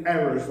of the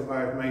errors that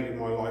I have made in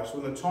my life, so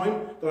the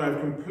time that I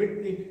have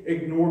completely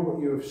ignored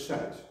what you have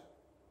said,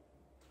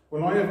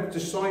 when I have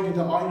decided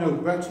that I know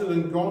better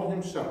than God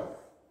himself,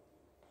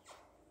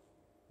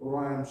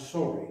 Lord, I am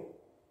sorry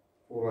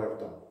for what I have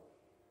done.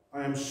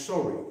 I am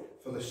sorry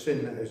for the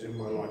sin that is in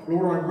my life.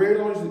 Lord, I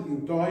realise that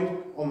you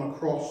died on the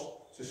cross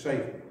to save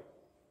me.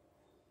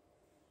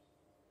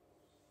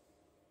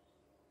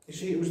 You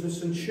see, it was the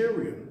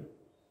centurion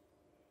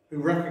who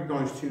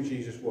recognised who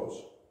Jesus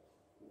was.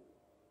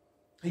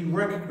 He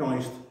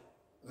recognised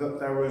that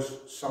there was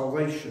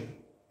salvation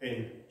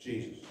in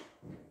Jesus.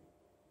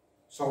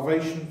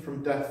 Salvation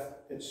from death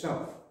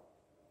itself.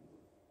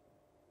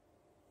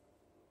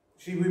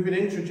 See, we've been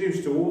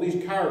introduced to all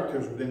these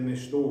characters within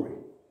this story.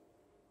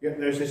 Yet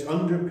there's this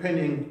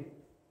underpinning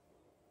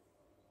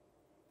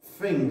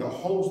thing that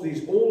holds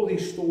all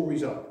these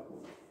stories up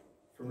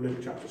from Luke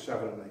chapter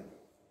 7 and 8.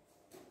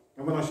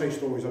 And when I say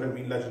stories, I don't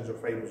mean legends or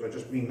fables. I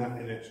just mean that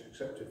in its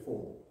accepted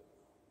form.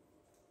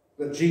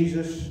 That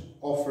Jesus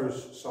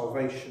offers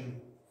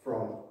salvation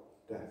from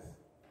death.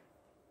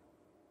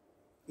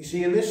 You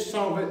see, in this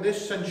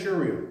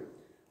centurion,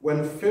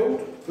 when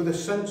filled with a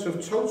sense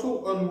of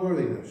total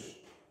unworthiness,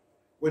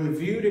 when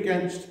viewed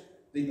against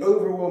the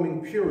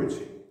overwhelming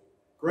purity,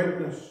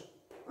 greatness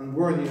and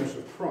worthiness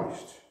of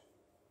Christ,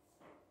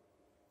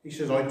 he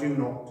says, I do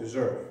not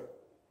deserve.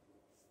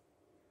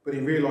 But he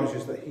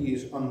realizes that he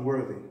is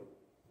unworthy.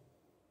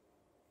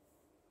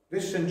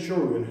 This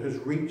centurion has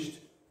reached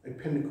a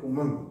pinnacle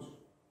moment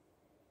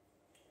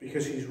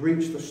because he's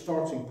reached the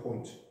starting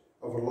point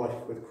of a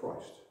life with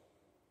Christ?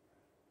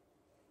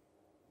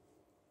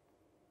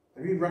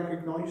 Have you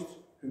recognised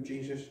who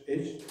Jesus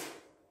is?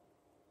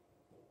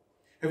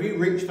 Have you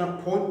reached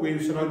that point where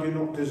you said, I do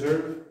not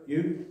deserve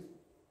you?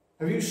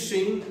 Have you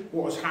seen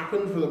what has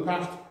happened for the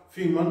past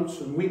few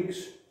months and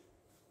weeks?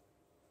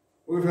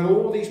 We've had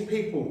all these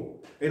people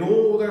in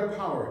all their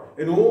power,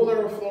 in all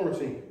their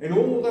authority, in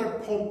all their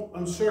pomp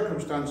and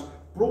circumstance,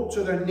 brought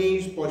to their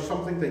knees by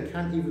something they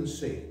can't even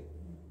see.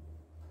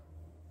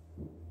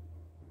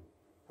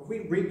 Have we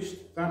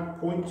reached that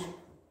point?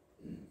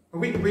 Have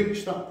we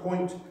reached that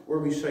point where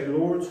we say,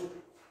 Lord,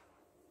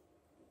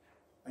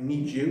 I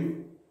need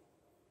you.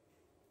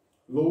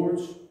 Lord,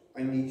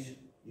 I need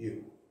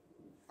you.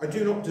 I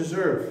do not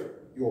deserve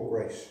your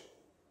grace.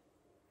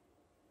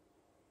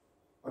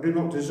 I do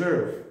not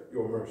deserve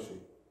your mercy.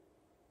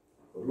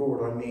 But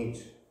Lord, I need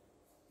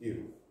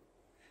you.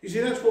 You see,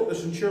 that's what the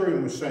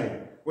centurion was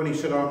saying when he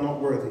said, I'm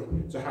not worthy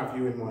to have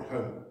you in my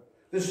home.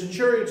 The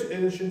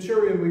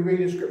centurion we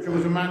read in Scripture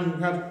was a man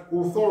who had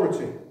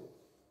authority.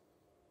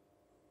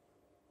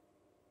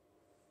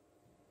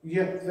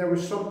 Yet there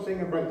was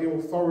something about the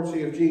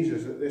authority of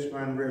Jesus that this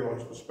man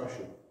realised was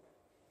special.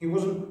 He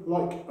wasn't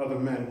like other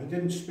men. He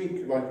didn't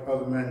speak like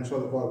other men, so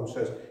the Bible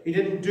says. He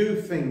didn't do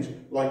things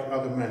like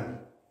other men.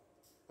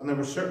 And there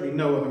was certainly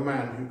no other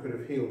man who could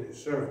have healed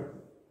his servant.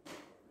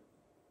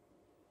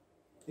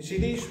 You see,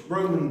 these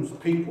Roman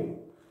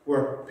people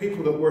were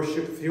people that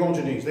worshipped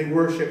theogonies. They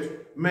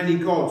worshipped many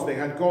gods. They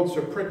had gods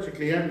for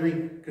practically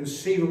every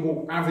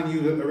conceivable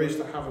avenue that there is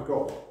to have a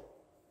god.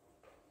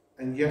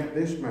 And yet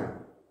this man,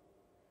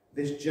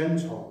 this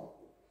Gentile,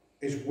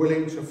 is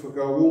willing to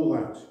forgo all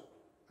that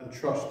and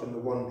trust in the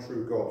one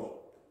true God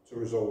to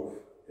resolve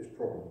his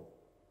problem.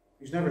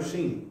 He's never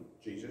seen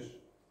Jesus.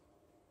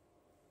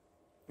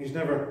 He's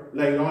never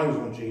laid eyes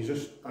on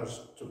Jesus,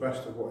 as to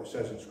best of what it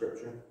says in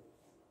Scripture.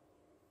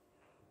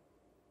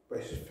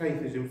 But his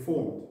faith is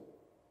informed.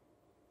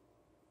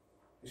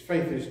 His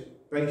faith is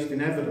based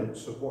in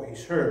evidence of what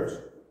he's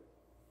heard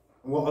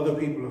and what other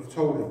people have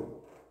told him.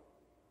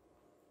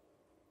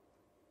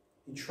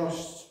 He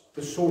trusts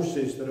the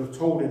sources that have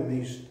told him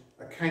these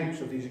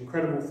accounts of these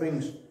incredible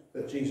things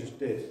that Jesus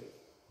did.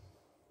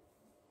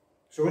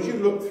 So as you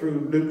look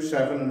through Luke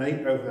 7 and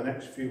 8 over the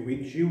next few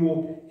weeks, you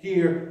will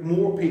hear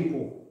more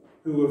people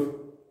who have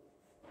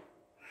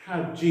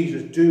had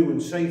Jesus do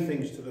and say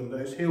things to them that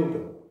has healed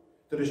them,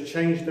 that has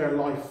changed their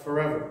life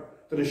forever,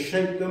 that has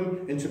shaped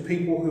them into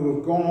people who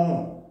have gone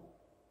on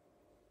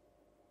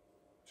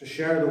to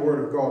share the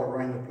word of God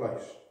around the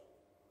place.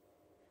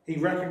 He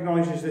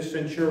recognises this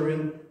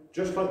centurion,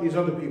 just like these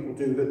other people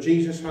do, that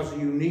Jesus has a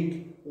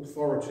unique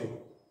authority.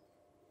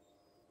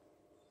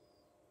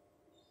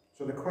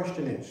 So the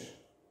question is,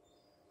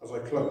 as I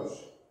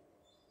close,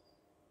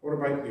 what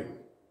about you?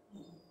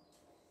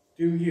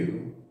 Do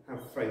you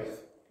have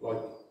faith like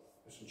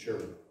a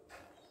centurion?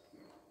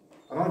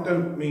 And I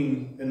don't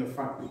mean in the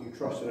fact that you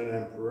trust in an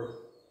emperor.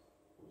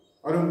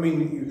 I don't mean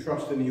that you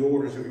trust in the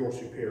orders of your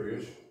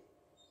superiors.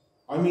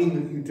 I mean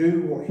that you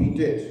do what he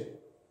did.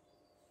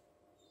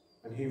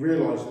 And he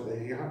realised that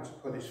he had to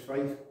put his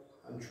faith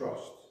and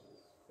trust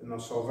in the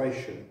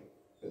salvation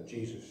that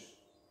Jesus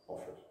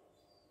offered.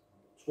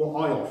 It's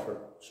what I offer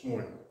this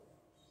morning.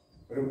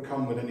 I don't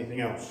come with anything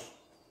else.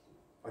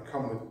 I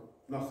come with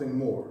nothing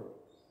more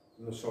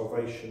than the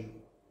salvation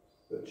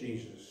that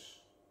Jesus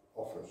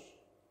offers.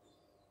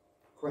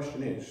 The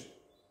question is,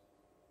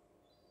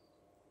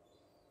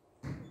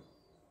 what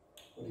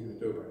are you going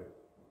to do about it?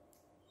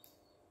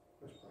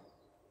 Let's pray.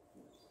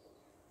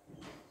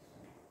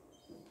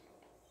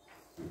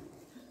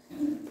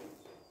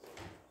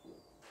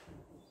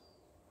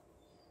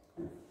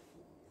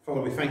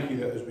 Father, we thank you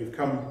that as we've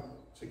come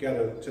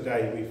together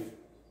today, we've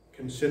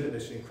considered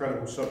this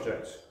incredible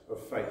subject of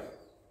faith.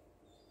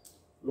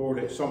 Lord,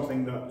 it's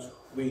something that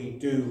we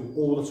do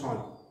all the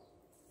time,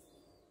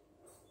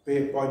 be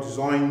it by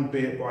design, be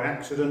it by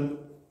accident,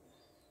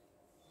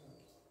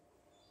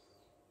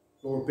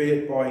 Lord, be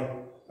it by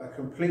a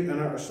complete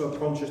and utter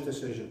subconscious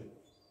decision.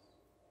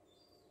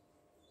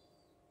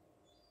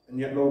 And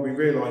yet, Lord, we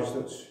realise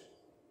that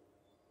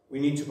we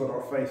need to put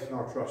our faith and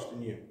our trust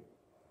in you.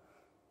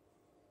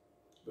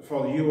 But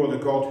Father, you are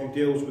the God who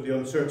deals with the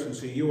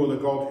uncertainty. You are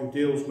the God who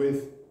deals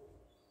with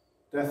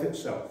death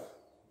itself.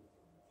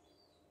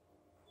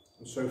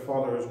 And so,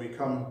 Father, as we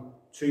come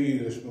to you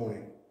this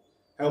morning,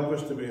 help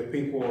us to be a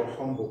people who are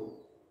humble.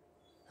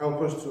 Help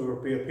us to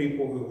be a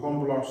people who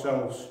humble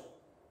ourselves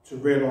to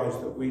realise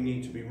that we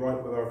need to be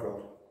right with our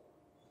God.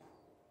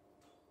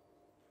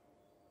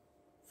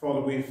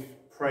 Father, we've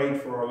prayed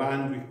for our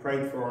land, we've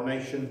prayed for our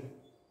nation.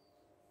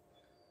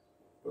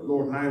 But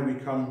Lord, now we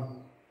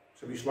come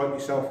to be slightly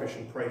selfish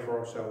and pray for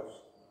ourselves.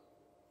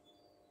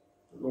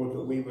 But Lord,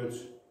 that we would,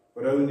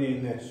 but only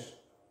in this,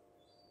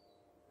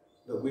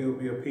 that we would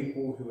be a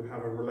people who would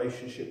have a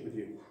relationship with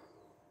you.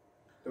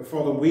 That,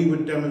 Father, we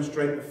would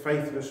demonstrate the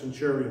faith of a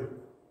centurion.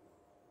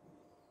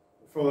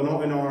 Father,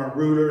 not in our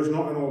rulers,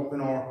 not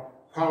in our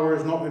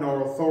powers, not in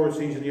our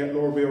authorities, and yet,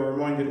 Lord, we are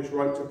reminded it's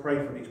right to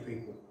pray for these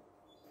people.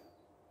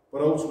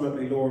 But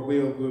ultimately, Lord, we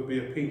will be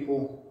a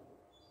people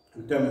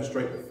who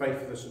demonstrate the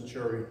faith of the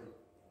centurion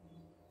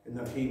in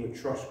that he would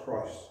trust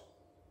Christ.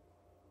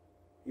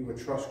 He would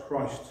trust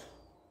Christ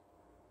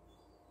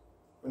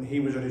when he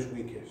was at his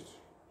weakest.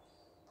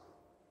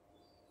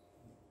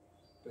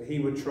 That he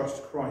would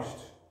trust Christ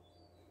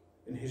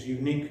in his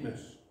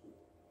uniqueness,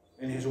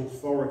 in his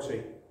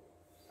authority,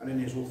 and in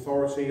his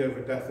authority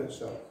over death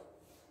itself.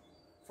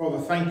 Father,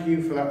 thank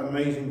you for that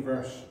amazing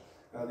verse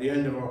at the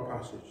end of our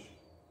passage,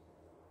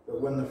 that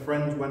when the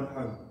friends went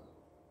home,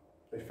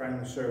 they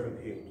found the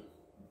servant healed.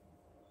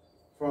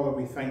 Father,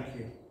 we thank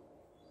you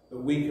that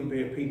we can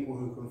be a people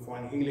who can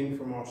find healing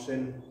from our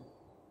sin,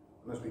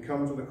 and as we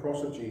come to the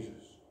cross of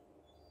Jesus,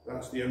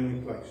 that's the only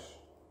place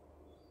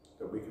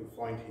that we can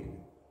find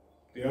healing.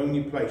 The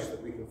only place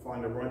that we can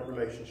find a right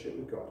relationship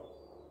with God.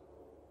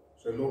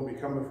 So Lord, we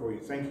come before you.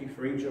 Thank you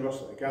for each of us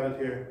that are gathered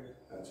here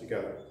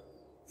together.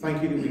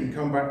 Thank you that we can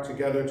come back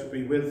together to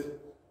be with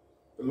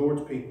the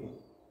Lord's people,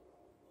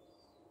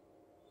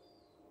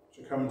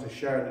 to come and to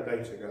share the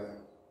day together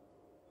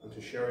and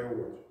to share your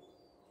word.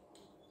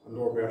 And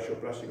Lord, we ask your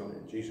blessing on it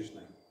in Jesus'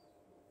 name.